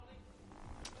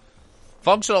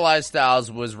Functional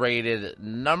Lifestyles was rated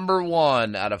number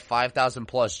 1 out of 5,000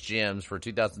 plus gyms for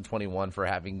 2021 for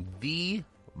having the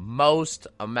most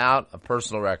amount of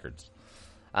personal records.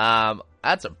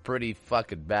 That's a pretty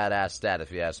fucking badass stat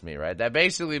if you ask me, right? That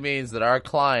basically means that our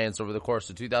clients over the course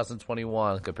of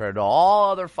 2021, compared to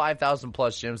all other 5,000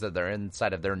 plus gyms that they're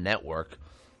inside of their network,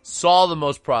 saw the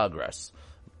most progress.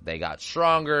 They got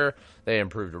stronger, they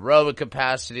improved aerobic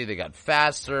capacity, they got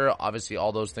faster, obviously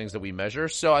all those things that we measure.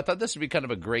 So I thought this would be kind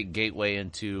of a great gateway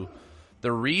into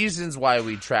the reasons why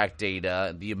we track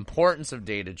data, the importance of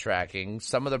data tracking,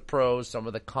 some of the pros, some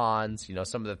of the cons,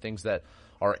 some of the things that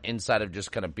are inside of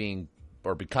just kind of being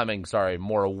or becoming,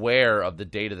 more aware of the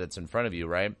data that's in front of you,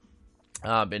 right?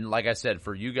 And like I said,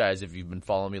 for you guys, if you've been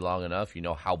following me long enough, you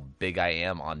know how big I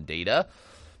am on data.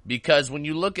 Because when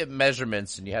you look at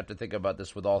measurements, and you have to think about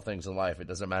this with all things in life, it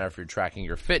doesn't matter if you're tracking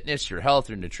your fitness, your health,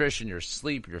 your nutrition, your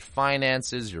sleep, your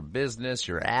finances, your business,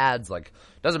 your ads, it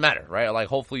doesn't matter, right?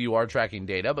 Hopefully you are tracking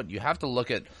data, but you have to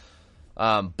look at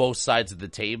both sides of the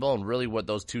table, and really what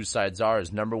those two sides are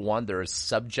is, number one, there is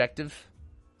subjective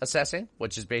assessing,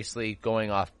 which is basically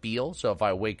going off feel. So if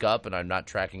I wake up and I'm not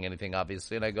tracking anything,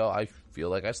 obviously, and I go, I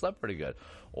feel like I slept pretty good,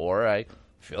 or I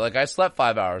feel like I slept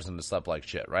 5 hours and slept like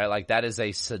shit, right? That is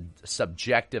a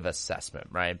subjective assessment,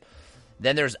 right?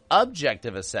 Then there's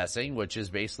objective assessing, which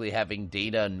is basically having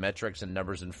data and metrics and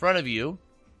numbers in front of you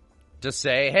to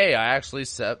say, hey, I actually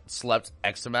slept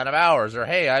X amount of hours, or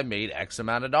hey, I made X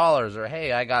amount of dollars, or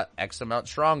hey, I got X amount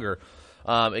stronger.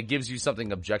 It gives you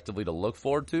something objectively to look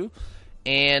forward to.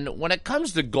 And when it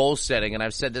comes to goal setting, and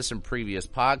I've said this in previous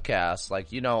podcasts,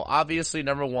 obviously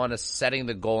number one is setting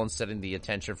the goal and setting the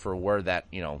attention for where that,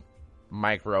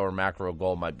 micro or macro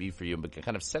goal might be for you, but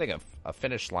kind of setting a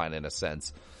finish line in a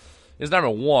sense is number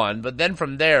one. But then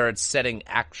from there, it's setting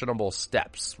actionable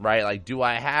steps, right? Do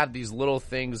I have these little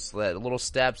things, little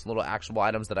steps, little actionable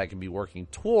items that I can be working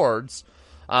towards?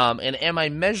 And am I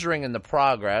measuring in the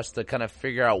progress to kind of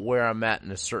figure out where I'm at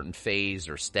in a certain phase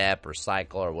or step or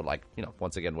cycle or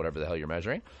once again, whatever the hell you're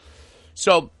measuring.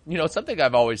 So, something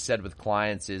I've always said with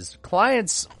clients is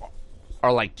clients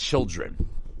are like children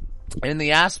in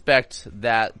the aspect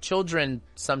that children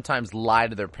sometimes lie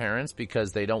to their parents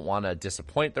because they don't want to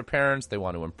disappoint their parents. They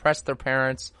want to impress their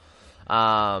parents.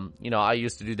 I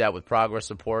used to do that with progress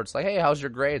reports. Hey, how's your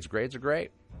grades? Grades are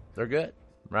great. They're good,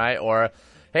 right? Or,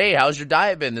 hey, how's your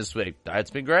diet been this week?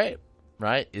 Diet's been great,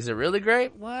 right? Is it really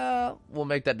great? Well, we'll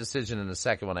make that decision in a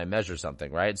second when I measure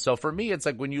something, right? So for me, it's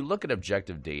when you look at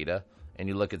objective data and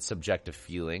you look at subjective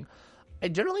feeling, I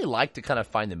generally like to kind of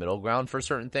find the middle ground for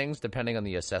certain things depending on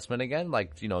the assessment again.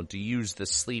 To use the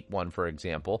sleep one, for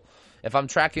example. If I'm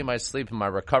tracking my sleep and my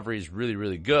recovery is really,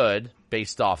 really good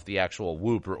based off the actual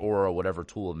Whoop or Oura, whatever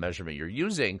tool of measurement you're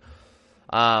using,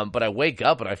 but I wake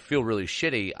up and I feel really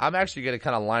shitty, I'm actually going to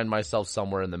kind of line myself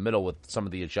somewhere in the middle with some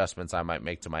of the adjustments I might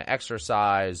make to my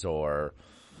exercise or,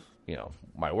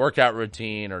 my workout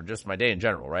routine or just my day in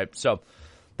general, right? So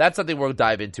that's something we'll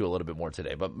dive into a little bit more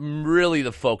today. But really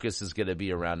the focus is going to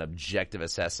be around objective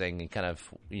assessing and kind of,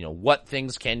 what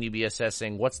things can you be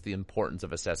assessing? What's the importance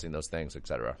of assessing those things, et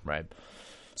cetera, right?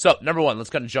 So number one, let's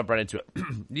kind of jump right into it.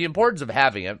 The importance of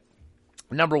having it.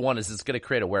 Number one is it's going to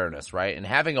create awareness, right? And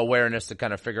having awareness to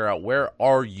kind of figure out where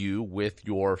are you with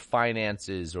your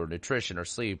finances or nutrition or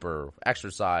sleep or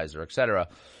exercise or et cetera.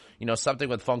 Something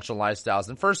with Functional Lifestyles.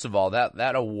 And first of all,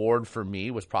 that award for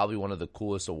me was probably one of the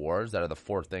coolest awards out of the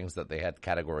 4 things that they had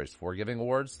categories for giving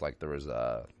awards. There was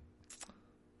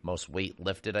most weight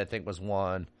lifted, I think, was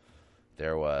one.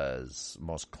 There was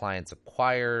most clients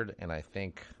acquired, and I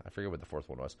forget what the 4th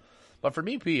one was. But for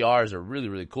me, PRs are really,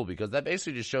 really cool because that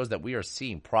basically just shows that we are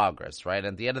seeing progress, right?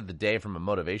 And at the end of the day, from a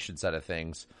motivation side of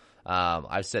things,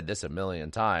 I've said this a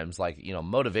million times,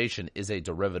 motivation is a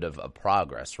derivative of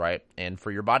progress, right? And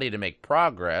for your body to make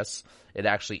progress, it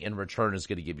actually in return is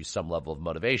going to give you some level of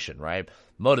motivation, right?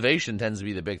 Motivation tends to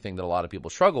be the big thing that a lot of people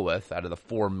struggle with out of the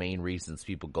 4 main reasons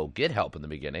people go get help in the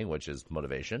beginning, which is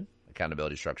motivation,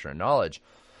 accountability, structure, and knowledge.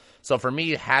 So for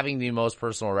me, having the most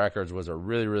personal records was a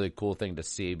really, really cool thing to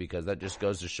see because that just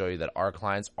goes to show you that our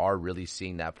clients are really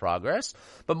seeing that progress.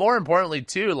 But more importantly,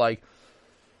 too,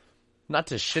 not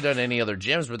to shit on any other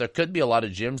gyms, but there could be a lot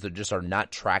of gyms that just are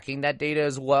not tracking that data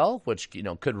as well, which,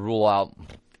 could rule out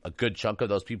a good chunk of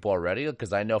those people already.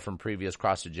 Because I know from previous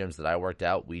CrossFit gyms that I worked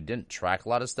out, we didn't track a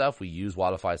lot of stuff. We use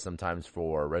Wodify sometimes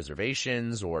for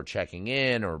reservations or checking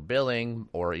in or billing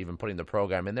or even putting the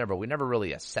program in there, but we never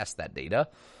really assessed that data.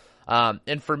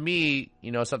 And for me,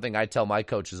 something I tell my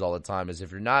coaches all the time is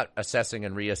if you're not assessing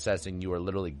and reassessing, you are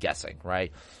literally guessing,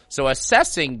 right? So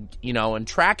assessing, and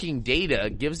tracking data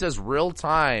gives us real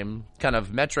time kind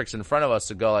of metrics in front of us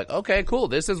to go like, okay, cool,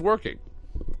 this is working.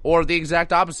 Or the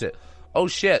exact opposite. Oh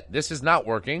shit, this is not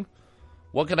working.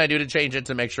 What can I do to change it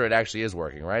to make sure it actually is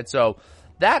working, right? So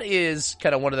that is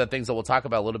kind of one of the things that we'll talk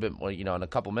about a little bit more, in a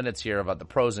couple minutes here about the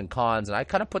pros and cons. And I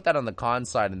kind of put that on the con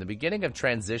side. In the beginning of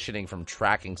transitioning from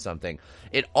tracking something,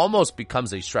 it almost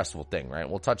becomes a stressful thing, right?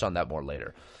 We'll touch on that more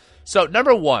later. So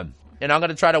number one, and I'm going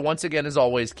to try to, once again, as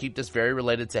always, keep this very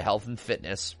related to health and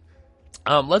fitness.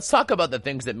 Let's talk about the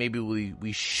things that maybe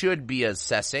we should be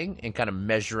assessing and kind of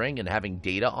measuring and having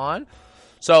data on.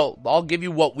 So I'll give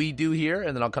you what we do here,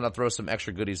 and then I'll kind of throw some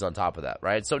extra goodies on top of that,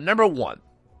 right? So number one,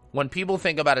 when people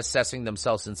think about assessing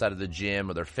themselves inside of the gym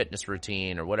or their fitness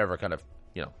routine or whatever kind of,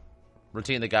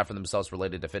 routine they got for themselves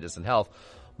related to fitness and health,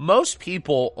 most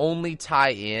people only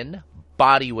tie in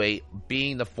body weight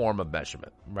being the form of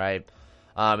measurement, right?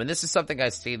 And this is something I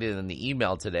stated in the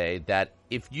email today, that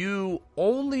if you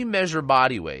only measure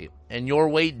body weight and your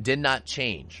weight did not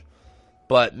change,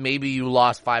 but maybe you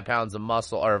lost 5 pounds of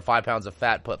muscle or 5 pounds of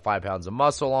fat, put 5 pounds of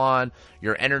muscle on,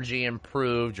 your energy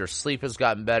improved, your sleep has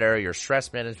gotten better, your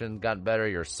stress management has gotten better,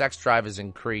 your sex drive has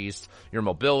increased, your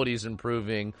mobility is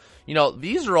improving.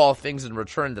 These are all things in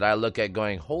return that I look at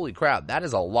going, holy crap, that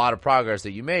is a lot of progress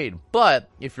that you made. But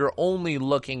if you're only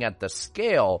looking at the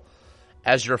scale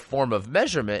as your form of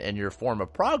measurement and your form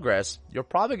of progress, you're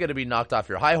probably going to be knocked off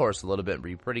your high horse a little bit and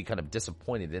be pretty kind of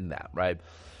disappointed in that, right?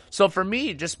 So for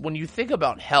me, just when you think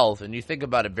about health and you think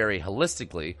about it very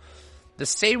holistically, the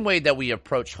same way that we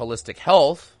approach holistic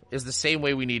health is the same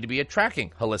way we need to be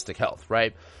tracking holistic health,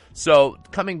 right? So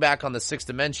coming back on the 6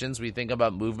 dimensions, we think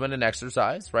about movement and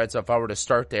exercise, right? So if I were to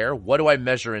start there, what do I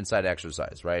measure inside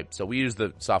exercise, right? So we use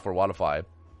the software Wodify,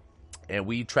 and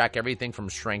we track everything from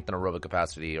strength and aerobic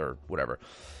capacity or whatever.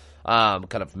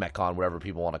 Kind of Metcon, whatever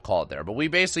people want to call it there. But we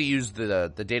basically use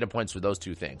the data points for those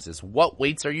two things. Is what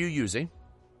weights are you using?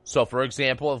 So, for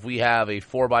example, if we have a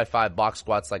 4x5 box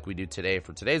squats like we do today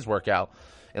for today's workout,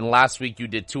 and last week you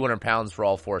did 200 pounds for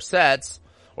all 4 sets,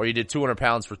 or you did 200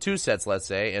 pounds for 2 sets, let's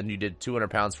say, and you did 200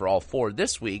 pounds for all 4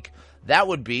 this week, that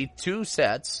would be 2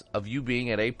 sets of you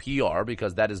being at a PR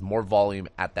because that is more volume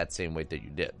at that same weight that you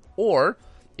did. Or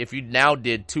if you now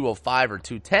did 205 or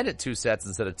 210 at 2 sets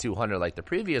instead of 200 like the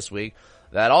previous week,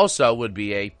 that also would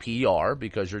be a PR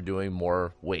because you're doing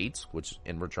more weights, which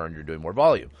in return you're doing more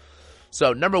volume.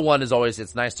 So number one is always,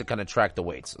 it's nice to kind of track the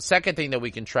weights. Second thing that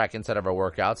we can track inside of our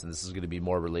workouts, and this is going to be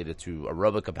more related to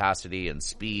aerobic capacity and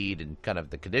speed and kind of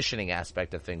the conditioning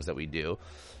aspect of things that we do,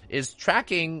 is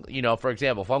tracking, for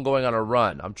example, if I'm going on a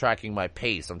run, I'm tracking my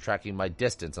pace, I'm tracking my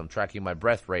distance, I'm tracking my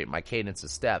breath rate, my cadence of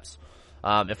steps.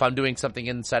 If I'm doing something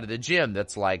inside of the gym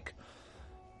that's like,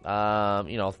 30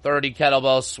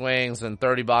 kettlebell swings and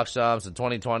 30 box jumps and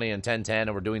 20-20 and 10-10,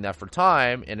 and we're doing that for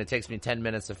time, and it takes me 10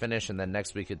 minutes to finish, and then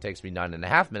next week it takes me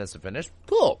 9.5 minutes to finish.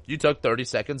 Cool. You took 30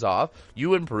 seconds off.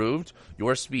 You improved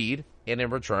your speed, and in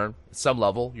return, some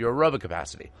level, your aerobic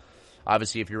capacity.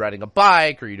 Obviously, if you're riding a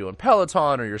bike or you're doing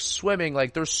Peloton or you're swimming,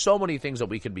 like there's so many things that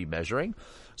we could be measuring.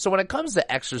 So when it comes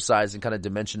to exercise and kind of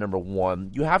dimension number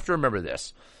one, you have to remember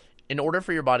this. In order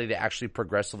for your body to actually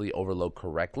progressively overload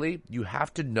correctly, you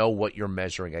have to know what you're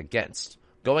measuring against.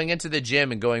 Going into the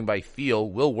gym and going by feel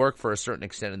will work for a certain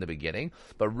extent in the beginning,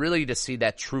 but really to see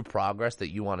that true progress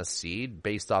that you want to see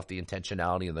based off the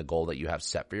intentionality and the goal that you have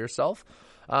set for yourself,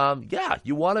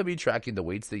 you want to be tracking the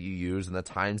weights that you use and the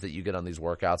times that you get on these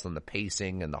workouts and the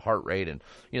pacing and the heart rate, and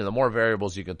the more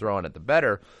variables you can throw in it, the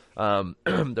better,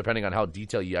 depending on how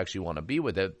detailed you actually want to be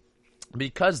with it.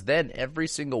 Because then every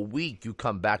single week you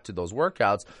come back to those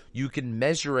workouts, you can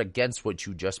measure against what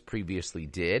you just previously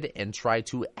did and try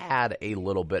to add a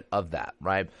little bit of that,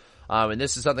 right? And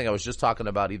this is something I was just talking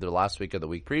about either last week or the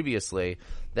week previously,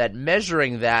 that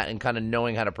measuring that and kind of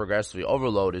knowing how to progressively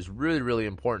overload is really, really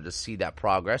important to see that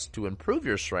progress to improve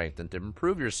your strength and to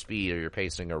improve your speed or your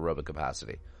pacing or aerobic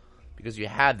capacity because you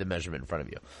had the measurement in front of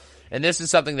you. And this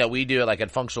is something that we do like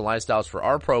at Functional Lifestyles for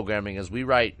our programming is we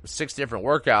write 6 different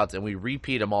workouts and we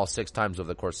repeat them all 6 times over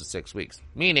the course of 6 weeks.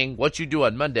 Meaning what you do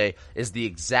on Monday is the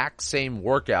exact same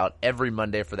workout every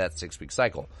Monday for that 6-week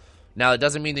cycle. Now, it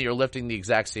doesn't mean that you're lifting the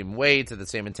exact same weights at the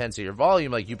same intensity or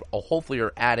volume. Like you hopefully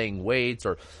are adding weights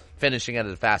or finishing at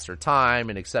a faster time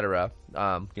and et cetera,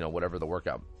 whatever the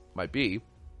workout might be.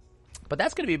 But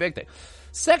that's going to be a big thing.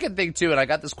 Second thing too, and I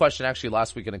got this question actually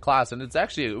last week in a class, and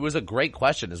it was a great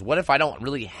question, is what if I don't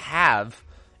really have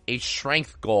a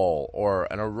strength goal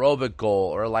or an aerobic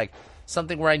goal or like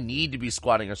something where I need to be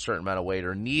squatting a certain amount of weight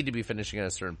or need to be finishing at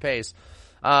a certain pace?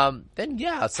 then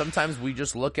yeah, sometimes we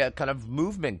just look at kind of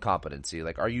movement competency.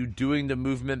 Like, are you doing the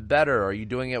movement better? Are you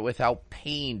doing it without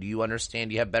pain? Do you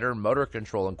understand you have better motor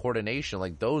control and coordination?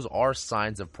 Like, those are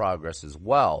signs of progress as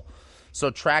well. So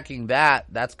tracking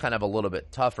that's kind of a little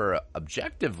bit tougher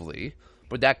objectively,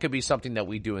 but that could be something that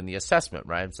we do in the assessment,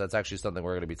 right? So that's actually something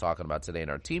we're going to be talking about today in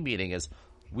our team meeting is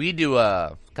we do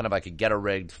a kind of like a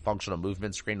get-a-rigged functional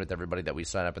movement screen with everybody that we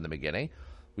sign up in the beginning.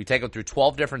 We take them through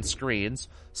 12 different screens.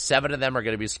 7 of them are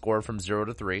going to be scored from 0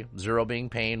 to 3. 0 being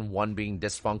pain, 1 being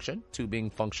dysfunction, 2 being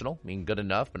functional, meaning good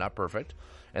enough but not perfect,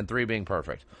 and 3 being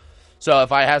perfect. So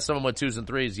if I have someone with 2s and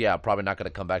 3s, yeah, probably not going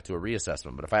to come back to a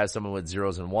reassessment. But if I have someone with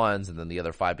 0s and 1s and then the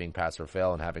other 5 being pass or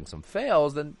fail and having some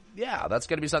fails, then yeah, that's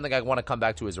going to be something I want to come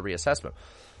back to as a reassessment.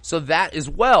 So that as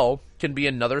well can be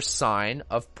another sign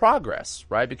of progress,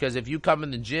 right? Because if you come in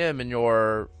the gym and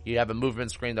you have a movement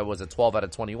screen that was a 12 out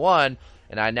of 21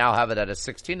 and I now have it at a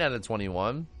 16 out of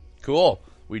 21, cool.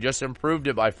 We just improved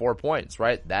it by 4 points,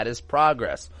 right? That is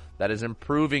progress. That is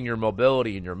improving your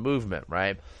mobility and your movement,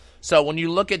 right? So when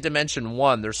you look at dimension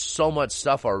 1, there's so much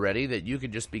stuff already that you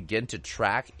can just begin to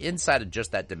track inside of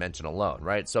just that dimension alone,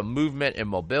 right? So movement and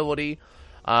mobility,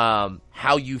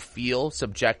 how you feel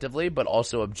subjectively, but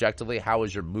also objectively, how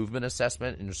is your movement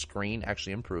assessment and your screen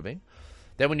actually improving?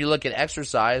 Then when you look at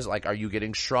exercise, like, are you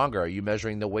getting stronger? Are you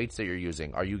measuring the weights that you're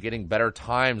using? Are you getting better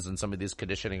times in some of these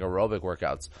conditioning aerobic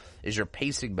workouts? Is your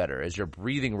pacing better? Is your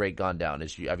breathing rate gone down?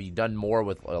 Have you done more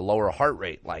with a lower heart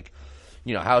rate? Like,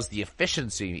 how's the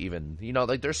efficiency even?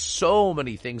 Like, there's so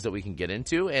many things that we can get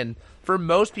into. And for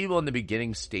most people in the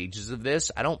beginning stages of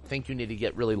this, I don't think you need to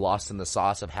get really lost in the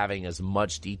sauce of having as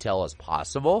much detail as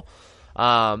possible.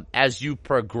 As you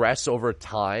progress over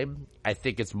time, I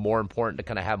think it's more important to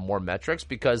kind of have more metrics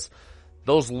because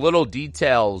those little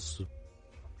details,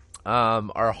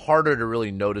 are harder to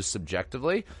really notice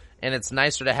subjectively. And it's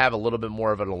nicer to have a little bit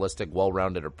more of an holistic,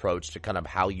 well-rounded approach to kind of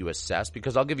how you assess,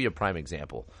 because I'll give you a prime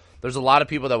example. There's a lot of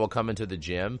people that will come into the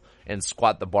gym and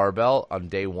squat the barbell on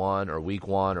day 1 or week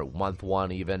 1 or month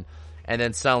 1 even, and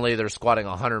then suddenly they're squatting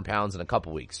 100 pounds in a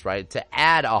couple weeks, right? To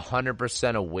add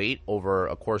 100% of weight over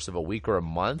a course of a week or a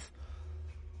month,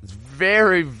 it's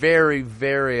very, very,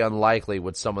 very unlikely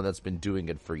with someone that's been doing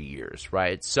it for years,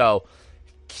 right? So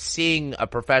seeing a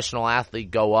professional athlete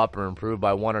go up or improve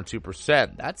by 1 or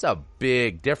 2%, that's a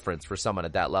big difference for someone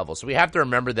at that level. So we have to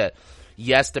remember that,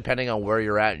 yes, depending on where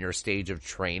you're at in your stage of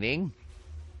training,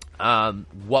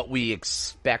 what we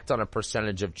expect on a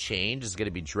percentage of change is going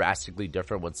to be drastically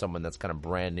different with someone that's kind of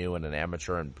brand new and an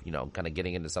amateur and, kind of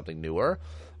getting into something newer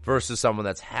versus someone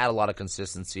that's had a lot of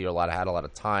consistency or had a lot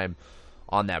of time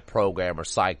on that program or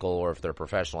cycle, or if they're a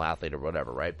professional athlete or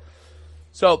whatever, right?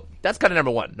 So that's kind of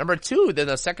number 1. Number 2, then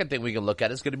the second thing we can look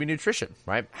at is going to be nutrition,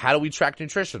 right? How do we track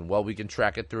nutrition? Well, we can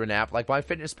track it through an app like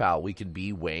MyFitnessPal. We can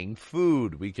be weighing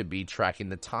food. We could be tracking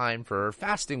the time for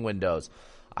fasting windows.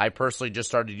 I personally just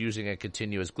started using a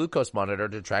continuous glucose monitor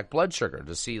to track blood sugar,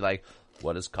 to see, like,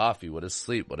 what is coffee, what is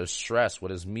sleep, what is stress,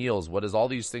 what is meals, what does all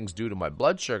these things do to my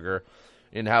blood sugar,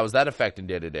 and how is that affecting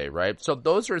day to day, right? So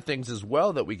those are things as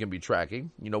well that we can be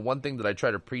tracking. One thing that I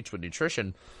try to preach with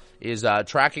nutrition is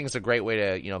tracking is a great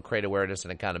way to, create awareness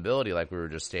and accountability, like we were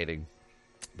just stating.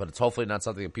 But it's hopefully not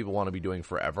something that people want to be doing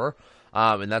forever.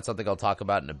 And that's something I'll talk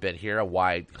about in a bit here,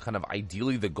 why kind of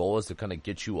ideally the goal is to kind of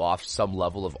get you off some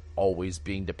level of always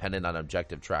being dependent on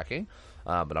objective tracking.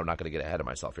 But I'm not going to get ahead of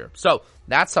myself here. So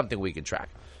that's something we can track.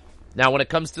 Now, when it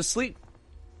comes to sleep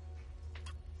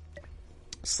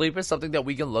is something that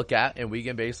we can look at, and we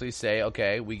can basically say,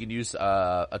 okay, we can use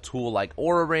a tool like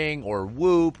Oura Ring or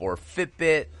Whoop or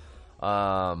Fitbit.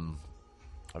 I'm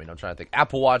trying to think,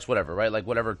 Apple Watch, whatever, right? Like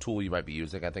whatever tool you might be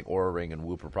using. I think Oura Ring and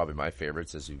Whoop are probably my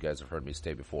favorites, as you guys have heard me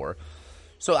say before.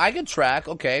 So I can track,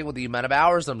 okay, well, the amount of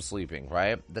hours I'm sleeping,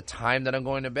 right? The time that I'm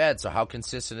going to bed. So how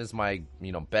consistent is my,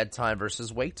 bedtime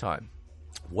versus wake time?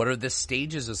 What are the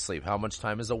stages of sleep? How much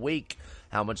time is awake?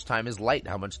 How much time is light?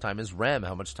 How much time is REM?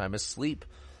 How much time is sleep?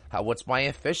 What's my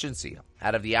efficiency?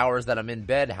 Out of the hours that I'm in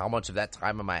bed, how much of that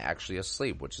time am I actually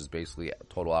asleep? Which is basically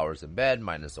total hours in bed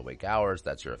minus awake hours.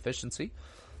 That's your efficiency.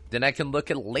 Then I can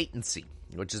look at latency,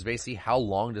 which is basically how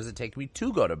long does it take me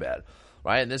to go to bed,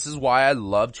 right? And this is why I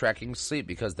love tracking sleep,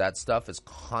 because that stuff is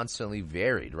constantly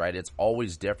varied, right? It's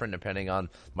always different depending on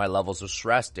my levels of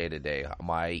stress day to day,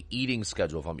 my eating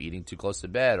schedule, if I'm eating too close to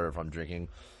bed, or if I'm drinking.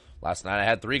 Last night I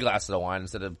had 3 glasses of wine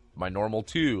instead of my normal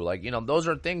 2. Like, those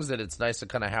are things that it's nice to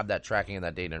kind of have that tracking and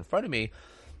that data in front of me,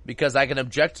 because I can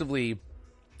objectively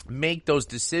make those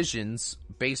decisions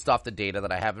based off the data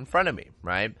that I have in front of me,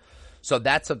 right? So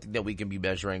that's something that we can be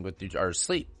measuring with our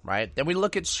sleep, right? Then we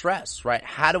look at stress, right?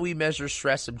 How do we measure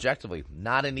stress objectively?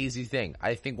 Not an easy thing.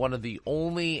 I think one of the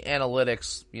only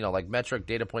analytics, like metric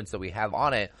data points that we have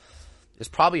on it is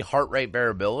probably heart rate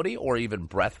variability or even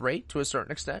breath rate to a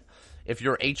certain extent. If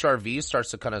your HRV starts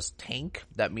to kind of tank,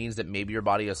 that means that maybe your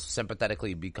body is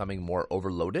sympathetically becoming more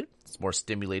overloaded. It's more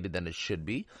stimulated than it should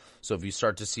be. So if you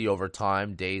start to see over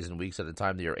time, days and weeks at a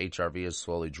time, that your HRV is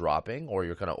slowly dropping, or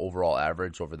your kind of overall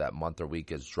average over that month or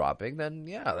week is dropping, then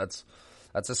yeah,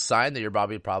 that's a sign that your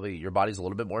body's a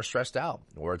little bit more stressed out,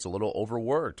 or it's a little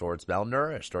overworked, or it's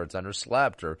malnourished, or it's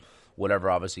underslept, or whatever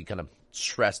obviously kind of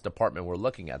stress department we're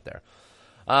looking at there.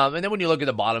 And then when you look at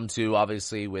the bottom two,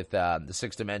 obviously with the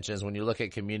 6 dimensions, when you look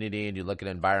at community and you look at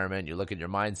environment, you look at your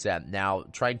mindset, now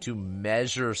trying to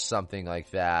measure something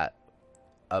like that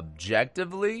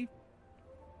objectively,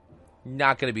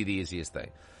 not going to be the easiest thing.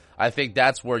 I think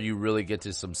that's where you really get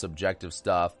to some subjective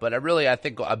stuff. But I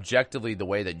think objectively the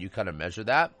way that you kind of measure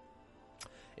that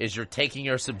is you're taking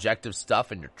your subjective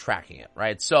stuff and you're tracking it,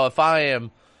 right? So if I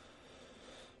am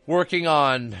working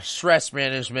on stress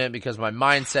management because my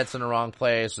mindset's in the wrong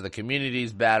place or the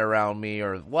community's bad around me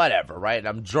or whatever, right?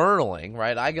 I'm journaling,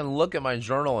 right? I can look at my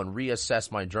journal and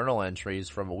reassess my journal entries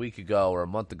from a week ago or a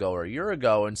month ago or a year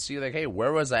ago and see like, hey,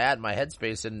 where was I at in my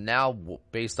headspace? And now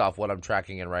based off what I'm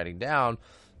tracking and writing down,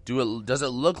 does it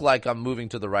look like I'm moving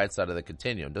to the right side of the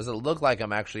continuum? Does it look like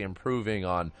I'm actually improving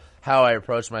on how I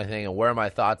approach my thing and where my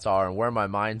thoughts are and where my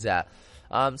mind's at?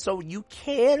 So you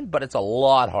can, but it's a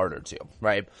lot harder to,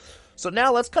 right? So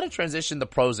now let's kind of transition the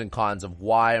pros and cons of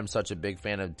why I'm such a big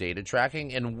fan of data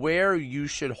tracking and where you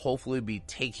should hopefully be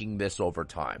taking this over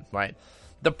time, right?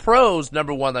 The pros,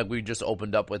 number one, like we just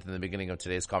opened up with in the beginning of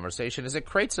today's conversation, is it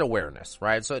creates awareness,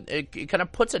 right? So it kind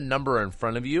of puts a number in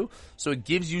front of you. So it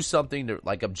gives you something to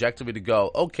like objectively to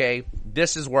go, okay,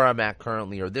 this is where I'm at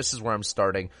currently, or this is where I'm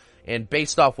starting. And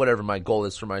based off whatever my goal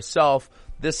is for myself,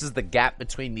 this is the gap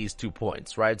between these 2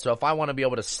 points, right? So if I want to be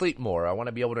able to sleep more, I want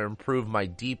to be able to improve my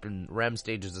deep and REM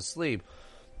stages of sleep,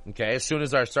 okay, as soon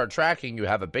as I start tracking, you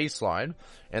have a baseline,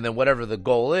 and then whatever the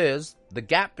goal is, the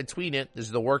gap between it is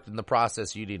the work in the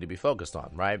process you need to be focused on,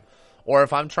 right? Or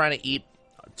if I'm trying to eat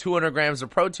 200 grams of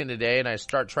protein a day and I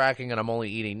start tracking and I'm only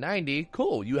eating 90,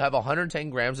 cool. You have 110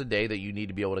 grams a day that you need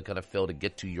to be able to kind of fill to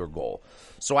get to your goal.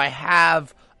 So I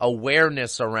have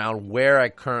awareness around where I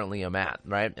currently am at,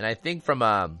 right? And I think from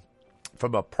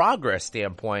a progress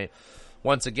standpoint,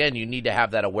 once again, you need to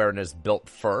have that awareness built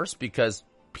first, because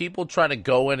people trying to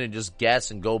go in and just guess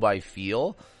and go by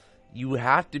feel, you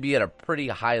have to be at a pretty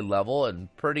high level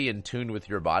and pretty in tune with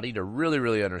your body to really,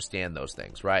 really understand those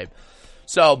things, right?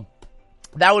 So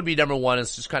that would be number one,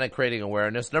 is just kind of creating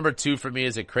awareness. Number two for me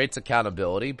is it creates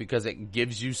accountability, because it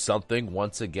gives you something,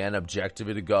 once again,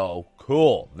 objectively to go,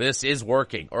 cool, this is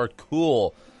working, or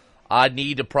cool, I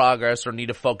need to progress or need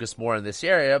to focus more in this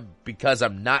area because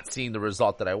I'm not seeing the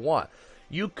result that I want.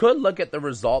 You could look at the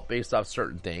result based off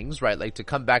certain things, right? Like to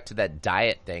come back to that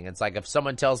diet thing. It's like if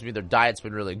someone tells me their diet's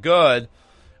been really good,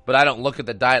 but I don't look at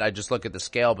the diet, I just look at the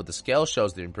scale, but the scale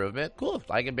shows the improvement. Cool.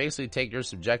 I can basically take your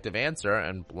subjective answer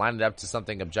and line it up to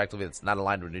something objectively that's not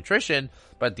aligned with nutrition,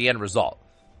 but the end result,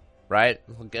 right?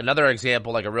 Another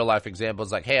example, like a real life example,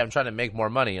 is like, hey, I'm trying to make more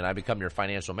money and I become your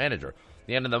financial manager. At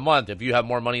the end of the month, if you have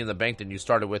more money in the bank than you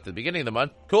started with at the beginning of the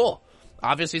month, cool.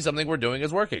 Obviously something we're doing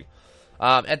is working.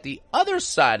 At the other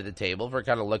side of the table, if we're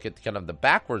kind of look at kind of the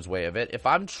backwards way of it, if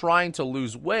I'm trying to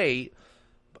lose weight,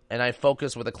 and I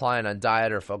focus with a client on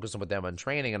diet or focus with them on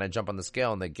training and I jump on the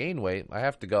scale and they gain weight, I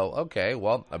have to go, okay,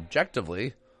 well,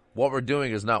 objectively, what we're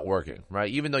doing is not working, right?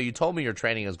 Even though you told me your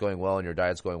training is going well and your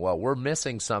diet's going well, we're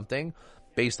missing something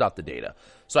based off the data.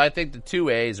 So I think the 2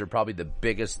 A's are probably the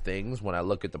biggest things when I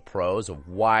look at the pros of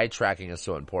why tracking is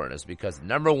so important, is because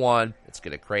number one, it's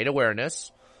going to create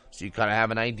awareness. So you kind of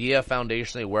have an idea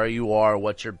foundationally where you are,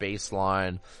 what's your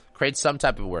baseline, create some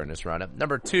type of awareness around it.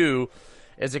 Number two,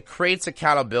 is it creates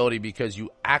accountability, because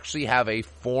you actually have a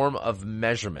form of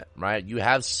measurement, right? You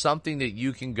have something that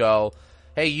you can go,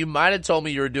 hey, you might have told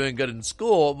me you were doing good in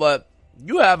school, but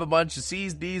you have a bunch of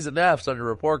C's, D's, and F's on your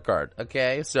report card,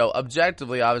 okay? So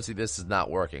objectively, obviously, this is not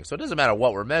working. So it doesn't matter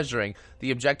what we're measuring. The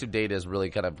objective data is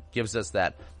really kind of gives us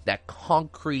that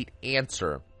concrete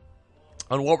answer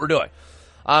on what we're doing.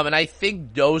 And I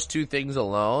think those 2 things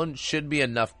alone should be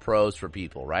enough pros for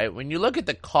people, right? When you look at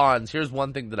the cons, here's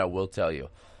one thing that I will tell you,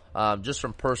 just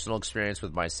from personal experience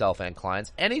with myself and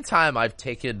clients. Anytime I've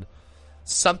taken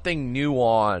something new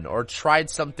on or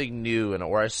tried something new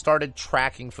or I started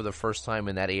tracking for the first time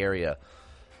in that area,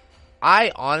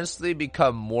 I honestly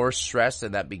become more stressed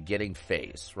in that beginning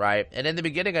phase, right? And in the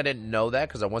beginning, I didn't know that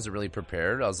because I wasn't really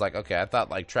prepared. I was like, okay, I thought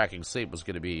like tracking sleep was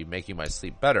going to be making my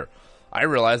sleep better. I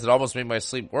realized it almost made my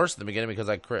sleep worse in the beginning because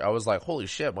I was like, holy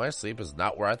shit, my sleep is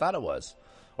not where I thought it was.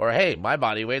 Or, hey, my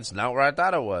body weight's not where I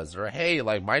thought it was. Or, hey,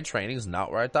 like my training's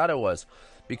not where I thought it was.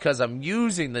 Because I'm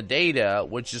using the data,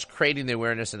 which is creating the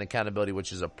awareness and accountability,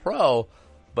 which is a pro.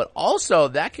 But also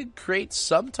that could create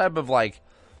some type of like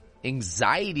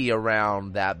anxiety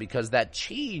around that because that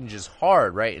change is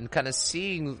hard, right? And kind of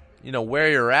seeing, where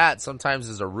you're at sometimes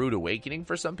is a rude awakening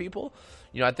for some people.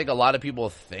 I think a lot of people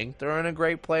think they're in a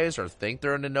great place or think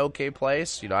they're in an okay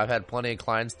place. I've had plenty of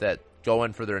clients that go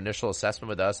in for their initial assessment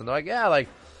with us and they're like, yeah, like,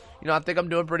 I think I'm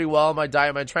doing pretty well in my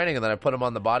diet, my training. And then I put them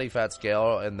on the body fat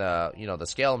scale and the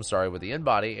scale, with the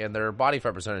InBody, and their body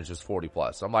fat percentage is 40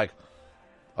 plus. I'm like,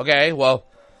 okay, well,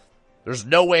 there's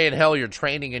no way in hell your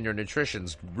training and your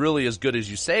nutrition's really as good as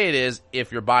you say it is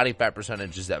if your body fat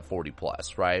percentage is at 40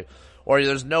 plus, right? Or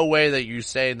there's no way that you're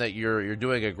saying that you're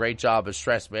doing a great job of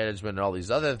stress management and all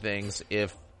these other things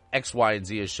if X, Y, and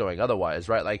Z is showing otherwise,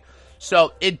 right? Like,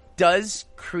 so it does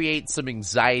create some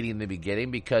anxiety in the beginning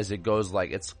because it goes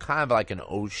like, it's kind of like an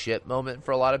oh shit moment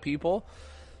for a lot of people.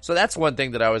 So that's one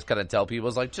thing that I always kind of tell people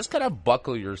is like, just kind of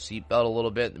buckle your seatbelt a little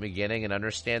bit in the beginning and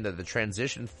understand that the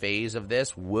transition phase of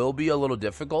this will be a little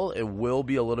difficult. It will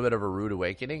be a little bit of a rude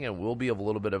awakening and will be a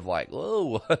little bit of like,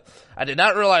 oh, I did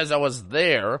not realize I was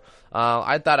there.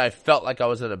 I thought I felt like I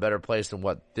was in a better place than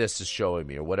what this is showing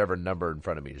me or whatever number in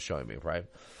front of me is showing me, right?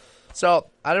 So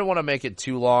I didn't want to make it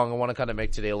too long. I want to kind of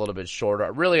make today a little bit shorter.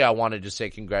 Really, I wanted to say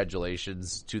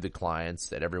congratulations to the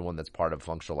clients and everyone that's part of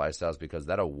Functional Lifestyles because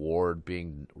that award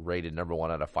being rated number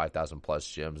 1 out of 5,000 plus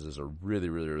gyms is a really,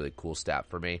 really, really cool stat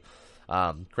for me.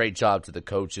 Great job to the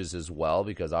coaches as well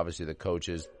because obviously the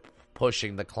coaches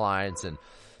pushing the clients and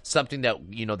something that,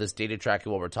 this data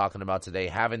tracking, what we're talking about today,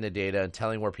 having the data and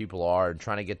telling where people are and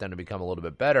trying to get them to become a little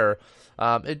bit better,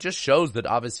 it just shows that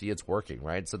obviously it's working,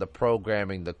 right? So the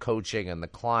programming, the coaching, and the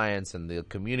clients and the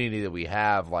community that we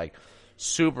have, like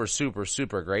super, super,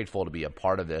 super grateful to be a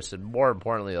part of this. And more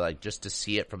importantly, like just to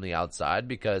see it from the outside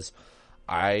because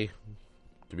I,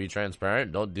 to be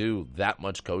transparent, don't do that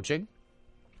much coaching.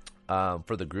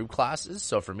 For the group classes.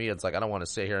 So for me, it's like, I don't want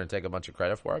to sit here and take a bunch of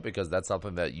credit for it because that's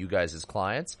something that you guys as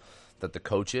clients, that the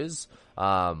coaches,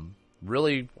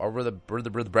 really are the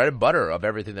bread and butter of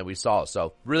everything that we saw.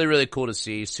 So really, really cool to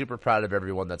see. Super proud of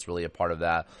everyone that's really a part of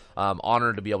that.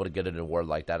 Honored to be able to get an award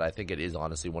like that. I think it is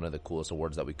honestly one of the coolest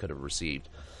awards that we could have received.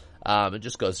 It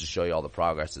just goes to show you all the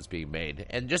progress that's being made.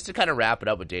 And just to kind of wrap it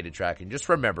up with data tracking, just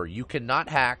remember, you cannot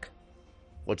hack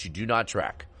what you do not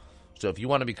track. So if you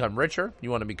want to become richer, you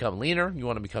want to become leaner, you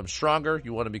want to become stronger,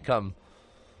 you want to become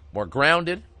more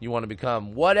grounded, you want to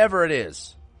become whatever it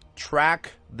is,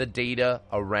 track the data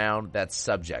around that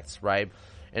subject, right?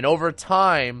 And over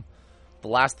time, the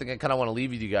last thing I kind of want to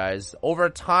leave with you guys, over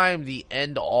time, the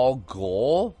end-all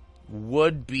goal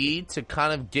would be to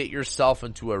kind of get yourself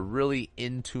into a really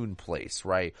in-tune place,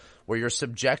 right? Where you're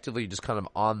subjectively just kind of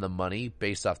on the money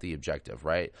based off the objective,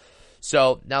 right?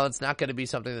 So now it's not going to be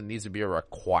something that needs to be a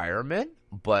requirement,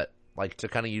 but like to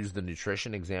kind of use the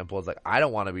nutrition example, it's like I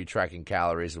don't want to be tracking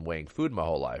calories and weighing food my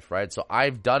whole life, right? So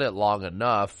I've done it long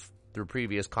enough through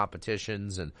previous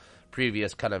competitions and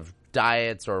previous kind of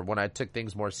diets or when I took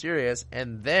things more serious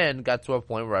and then got to a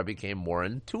point where I became more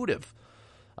intuitive.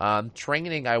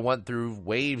 Training, I went through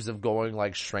waves of going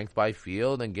like strength by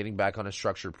field and getting back on a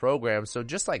structured program. So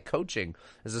just like coaching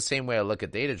is the same way I look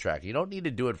at data tracking. You don't need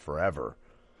to do it forever.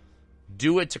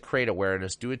 Do it to create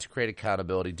awareness, do it to create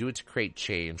accountability, do it to create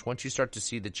change. Once you start to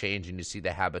see the change and you see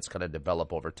the habits kind of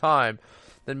develop over time,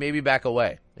 then maybe back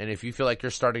away. And if you feel like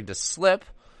you're starting to slip,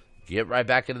 get right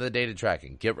back into the data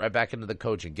tracking, get right back into the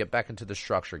coaching, get back into the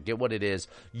structure, get what it is,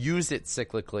 use it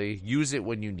cyclically, use it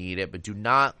when you need it, but do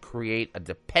not create a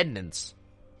dependence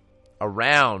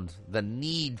around the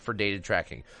need for data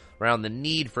tracking, around the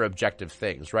need for objective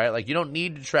things, right? Like you don't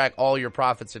need to track all your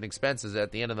profits and expenses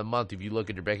at the end of the month. If you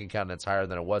look at your bank account and it's higher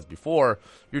than it was before,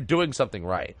 you're doing something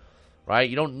right?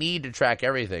 You don't need to track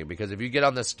everything because if you get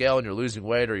on the scale and you're losing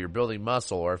weight or you're building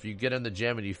muscle or if you get in the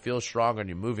gym and you feel stronger and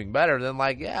you're moving better, then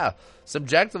like, yeah,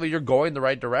 subjectively you're going the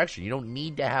right direction. You don't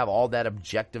need to have all that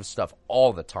objective stuff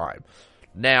all the time.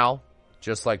 Now,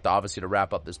 just like obviously to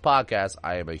wrap up this podcast,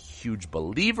 I am a huge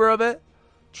believer of it.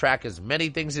 Track as many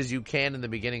things as you can in the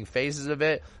beginning phases of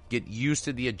it. Get used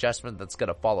to the adjustment that's going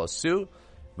to follow suit.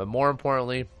 But more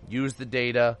importantly, use the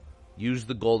data. Use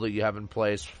the goal that you have in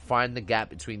place. Find the gap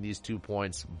between these 2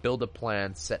 points. Build a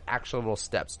plan. Set actionable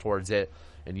steps towards it.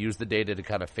 And use the data to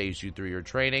kind of phase you through your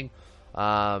training.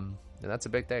 And that's a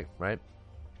big thing, right?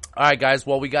 All right, guys.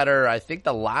 Well, we got I think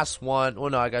the last one. Oh,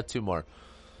 no, I got two more.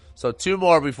 So two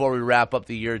more before we wrap up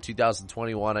the year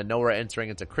 2021. I know we're entering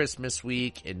into Christmas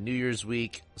week and New Year's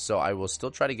week, so I will still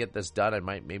try to get this done. I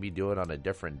might maybe do it on a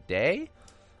different day.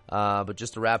 But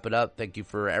just to wrap it up, thank you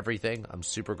for everything. I'm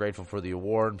super grateful for the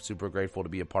award. I'm super grateful to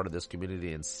be a part of this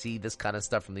community and see this kind of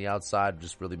stuff from the outside. It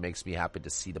just really makes me happy to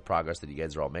see the progress that you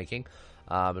guys are all making.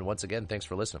 And once again, thanks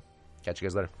for listening. Catch you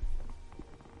guys later.